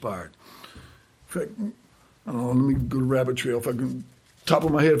is inspired. In fact, I don't know, let me go to rabbit trail. If I can, top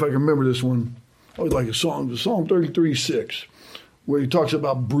of my head, if I can remember this one. I always like a song, the Psalm 33:6, where he talks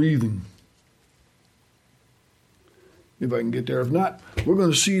about breathing. If I can get there. If not, we're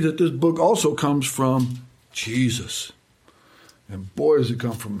going to see that this book also comes from Jesus. And boy, does it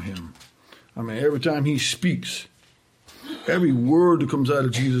come from him. I mean, every time he speaks, every word that comes out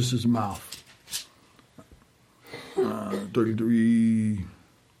of Jesus' mouth. 33,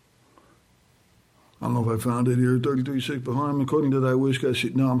 I don't know if I found it here, 33:6, behind him, according to thy wish, God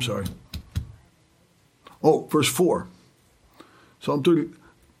said, no, I'm sorry. Oh, verse 4. Psalm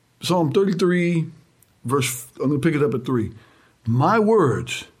 33, verse, I'm going to pick it up at 3. My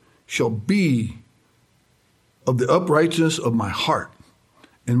words shall be of the uprightness of my heart,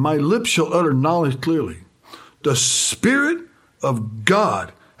 and my lips shall utter knowledge clearly. The Spirit of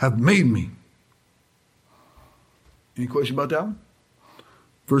God have made me. Any question about that one?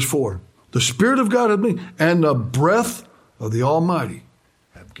 Verse 4. The Spirit of God have made me, and the breath of the Almighty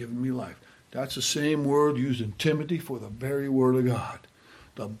have given me life. That's the same word used in Timothy for the very word of God.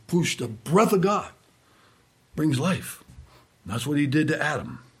 The breath of God brings life. And that's what he did to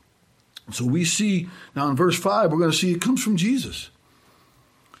Adam. So we see, now in verse 5, we're going to see it comes from Jesus.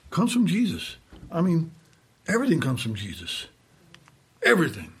 It comes from Jesus. I mean, everything comes from Jesus.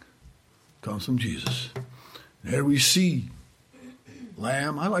 Everything comes from Jesus. There we see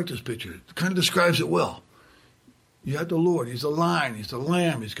lamb. I like this picture. It kind of describes it well. You got the Lord. He's the lion. He's the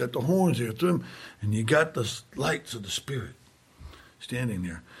lamb. He's got the horns there through him. And you got the lights of the Spirit standing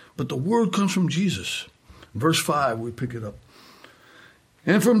there. But the word comes from Jesus. Verse 5, we pick it up.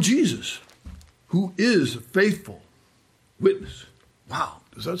 And from Jesus, who is a faithful witness. Wow.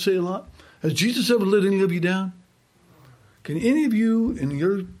 Does that say a lot? Has Jesus ever let any of you down? Can any of you in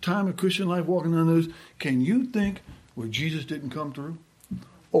your time of Christian life walking down those, can you think where Jesus didn't come through?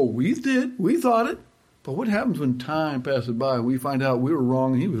 Oh, we did. We thought it. But what happens when time passes by and we find out we were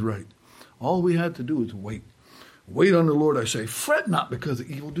wrong and he was right? All we had to do is wait. Wait on the Lord, I say. Fret not because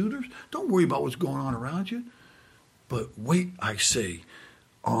of evildoers. Don't worry about what's going on around you. But wait, I say,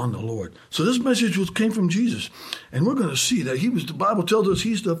 on the Lord. So this message came from Jesus. And we're going to see that the Bible tells us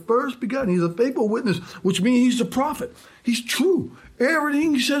he's the first begotten. He's a faithful witness, which means he's the prophet. He's true.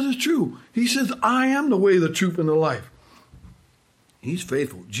 Everything he says is true. He says, I am the way, the truth, and the life. He's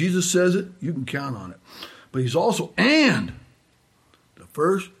faithful. Jesus says it. You can count on it. But he's also, and the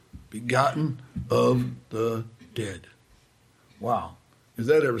first begotten of the dead. Wow. Is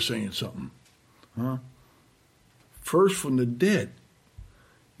that ever saying something? Huh? First from the dead.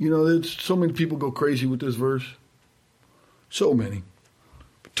 You know, so many people go crazy with this verse. So many.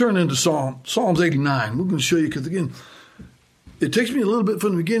 Turn into Psalms 89. We're going to show you, because again, it takes me a little bit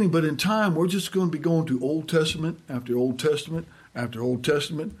from the beginning, but in time, we're just going to be going to Old Testament after Old Testament after Old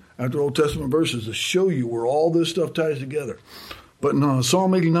Testament after Old Testament verses to show you where all this stuff ties together. But in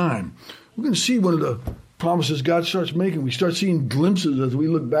Psalm 89, we're going to see one of the promises God starts making. We start seeing glimpses as we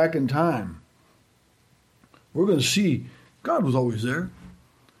look back in time. We're going to see God was always there.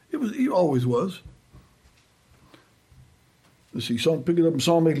 He always was. Let's see, pick it up in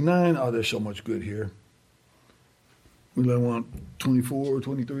Psalm 89. Oh, there's so much good here. We want 24,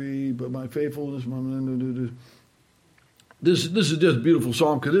 23, but my faithfulness. This is just a beautiful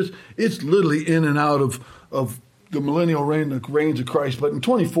psalm because it's literally in and out of the millennial reign, the reigns of Christ. But in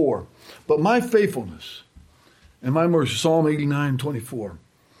 24, but my faithfulness and my mercy, Psalm 89, 24.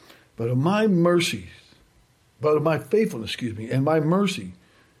 But of my faithfulness, and my mercy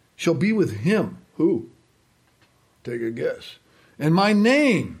shall be with him. Who? Take a guess. And my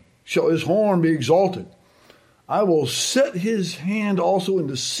name shall his horn be exalted. I will set his hand also in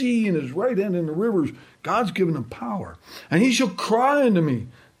the sea and his right hand in the rivers. God's given him power. And he shall cry unto me,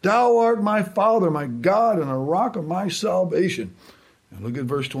 Thou art my Father, my God, and a rock of my salvation. And look at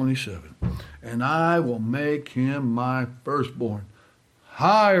verse 27. And I will make him my firstborn,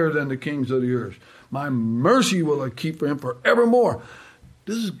 higher than the kings of the earth. My mercy will I keep for him forevermore.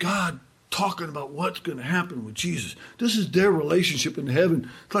 This is God talking about what's going to happen with Jesus. This is their relationship in heaven.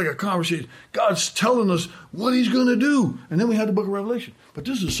 It's like a conversation. God's telling us what he's going to do. And then we had the book of Revelation. But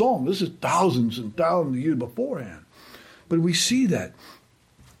this is a psalm. This is thousands and thousands of years beforehand. But we see that.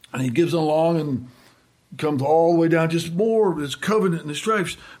 And he gives along and comes all the way down, just more of his covenant and his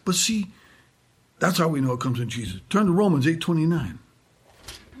stripes. But see, that's how we know it comes in Jesus. Turn to Romans 8:29.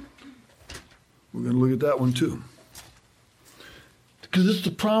 We're going to look at that one too. Because it's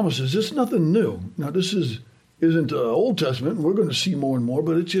the promises. It's nothing new. Now, this isn't Old Testament, and we're going to see more and more,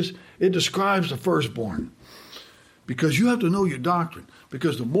 but it describes the firstborn. Because you have to know your doctrine.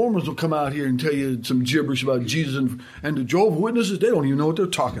 Because the Mormons will come out here and tell you some gibberish about Jesus, and the Jehovah's Witnesses, they don't even know what they're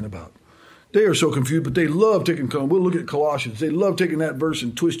talking about. They are so confused, but they love taking, we'll look at Colossians. They love taking that verse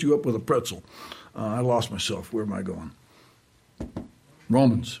and twist you up with a pretzel. I lost myself. Where am I going?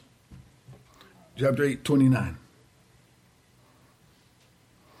 Romans, chapter 8:29.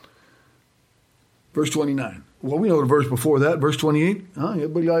 Verse 29. Well, we know the verse before that, verse 28.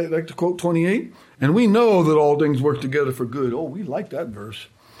 Everybody like to quote 28? And we know that all things work together for good. Oh, we like that verse.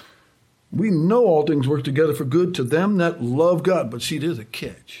 We know all things work together for good to them that love God. But see, there's a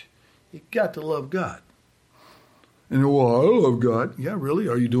catch. You got to love God. And well, I love God. Yeah, really?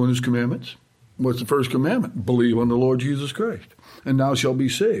 Are you doing his commandments? What's the first commandment? Believe on the Lord Jesus Christ, and thou shalt be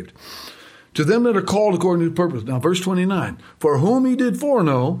saved. To them that are called according to his purpose. Now, verse 29. For whom he did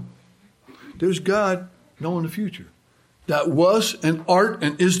foreknow, there's God knowing the future. That was and art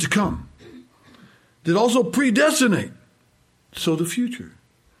and is to come. Did also predestinate. So the future.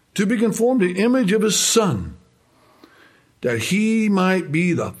 To be conformed to the image of his Son, that he might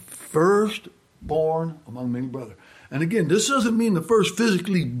be the firstborn among many brothers. And again, this doesn't mean the first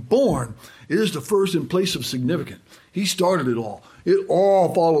physically born. It is the first in place of significance. He started it all. It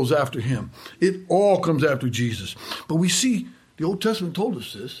all follows after him. It all comes after Jesus. But we see the Old Testament told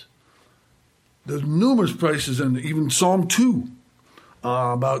us this. There's numerous places, and even Psalm 2,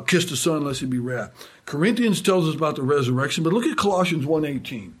 about kiss the Son lest he be wrath. Corinthians tells us about the resurrection, but look at Colossians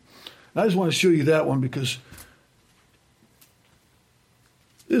 1:18. I just want to show you that one because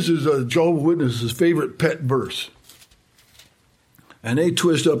this is Jehovah's Witnesses' favorite pet verse. And they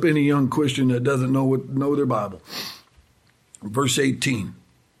twist up any young Christian that doesn't know their Bible. Verse 18.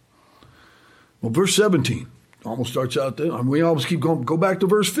 Well, verse 17 almost starts out there. We almost keep going. Go back to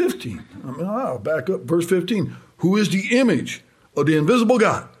verse 15. I'll back up. Verse 15. Who is the image of the invisible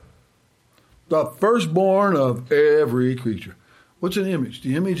God, the firstborn of every creature. What's an image?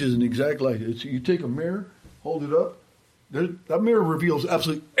 The image is an exact likeness. You take a mirror, hold it up. That mirror reveals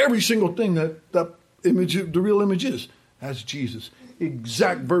absolutely every single thing that image, the real image is. That's Jesus.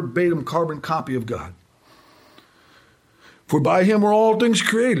 Exact verbatim carbon copy of God. For by him were all things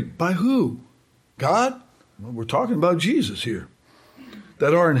created. By who? God? Well, we're talking about Jesus here.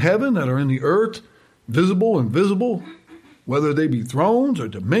 That are in heaven, that are in the earth, visible and invisible, whether they be thrones or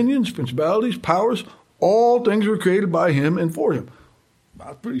dominions, principalities, powers, all things were created by him and for him.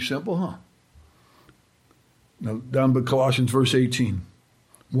 That's pretty simple, huh? Now, down by Colossians verse 18,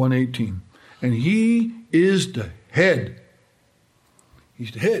 1:18. And he is the head.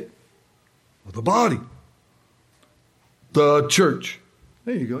 He's the head of the body. The church.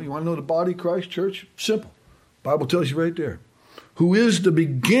 There you go. You want to know the body, Christ, church? Simple. Bible tells you right there. Who is the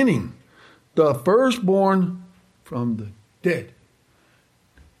beginning, the firstborn from the dead.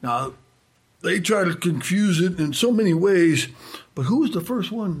 Now, they try to confuse it in so many ways, but who was the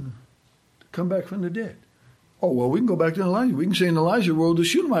first one to come back from the dead? Oh, well, we can go back to Elijah. We can say in Elijah rode the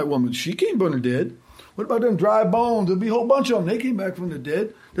Shunammite woman. She came from the dead. What about them dry bones? There'll be a whole bunch of them. They came back from the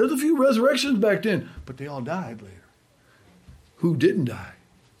dead. There's a few resurrections back then, but they all died later. Who didn't die?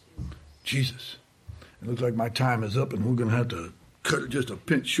 Jesus. It looks like my time is up, and we're going to have to cut it just a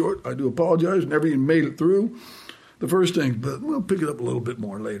pinch short. I do apologize. Never even made it through the first thing, but we'll pick it up a little bit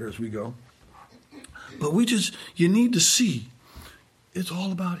more later as we go. But you need to see, it's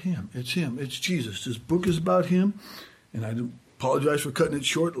all about him. It's him. It's Jesus. This book is about him, and I apologize for cutting it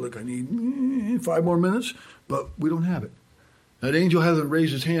short. Look, I need 5 more minutes, but we don't have it. That angel hasn't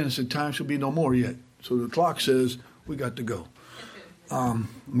raised his hand and said, time shall be no more yet. So the clock says we got to go. I'm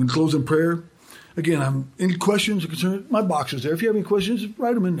going to close in prayer. Again, any questions or concerns? My box is there. If you have any questions,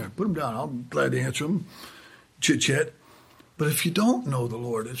 write them in there. Put them down. I'll be glad to answer them. Chit-chat. But if you don't know the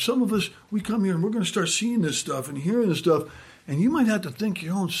Lord, if some of us, we come here and we're going to start seeing this stuff and hearing this stuff, and you might have to think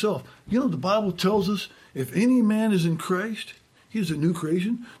your own self. You know, the Bible tells us, if any man is in Christ, he is a new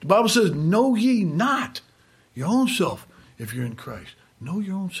creation. The Bible says, know ye not your own self if you're in Christ. Know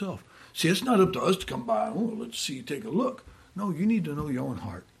your own self. See, it's not up to us to come by, let's see, take a look. No, you need to know your own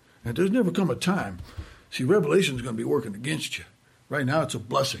heart. And there's never come a time. See, Revelation is going to be working against you. Right now, it's a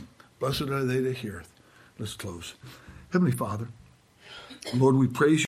blessing. Blessed are they that heareth. Let's close. Heavenly Father, Lord, we praise you.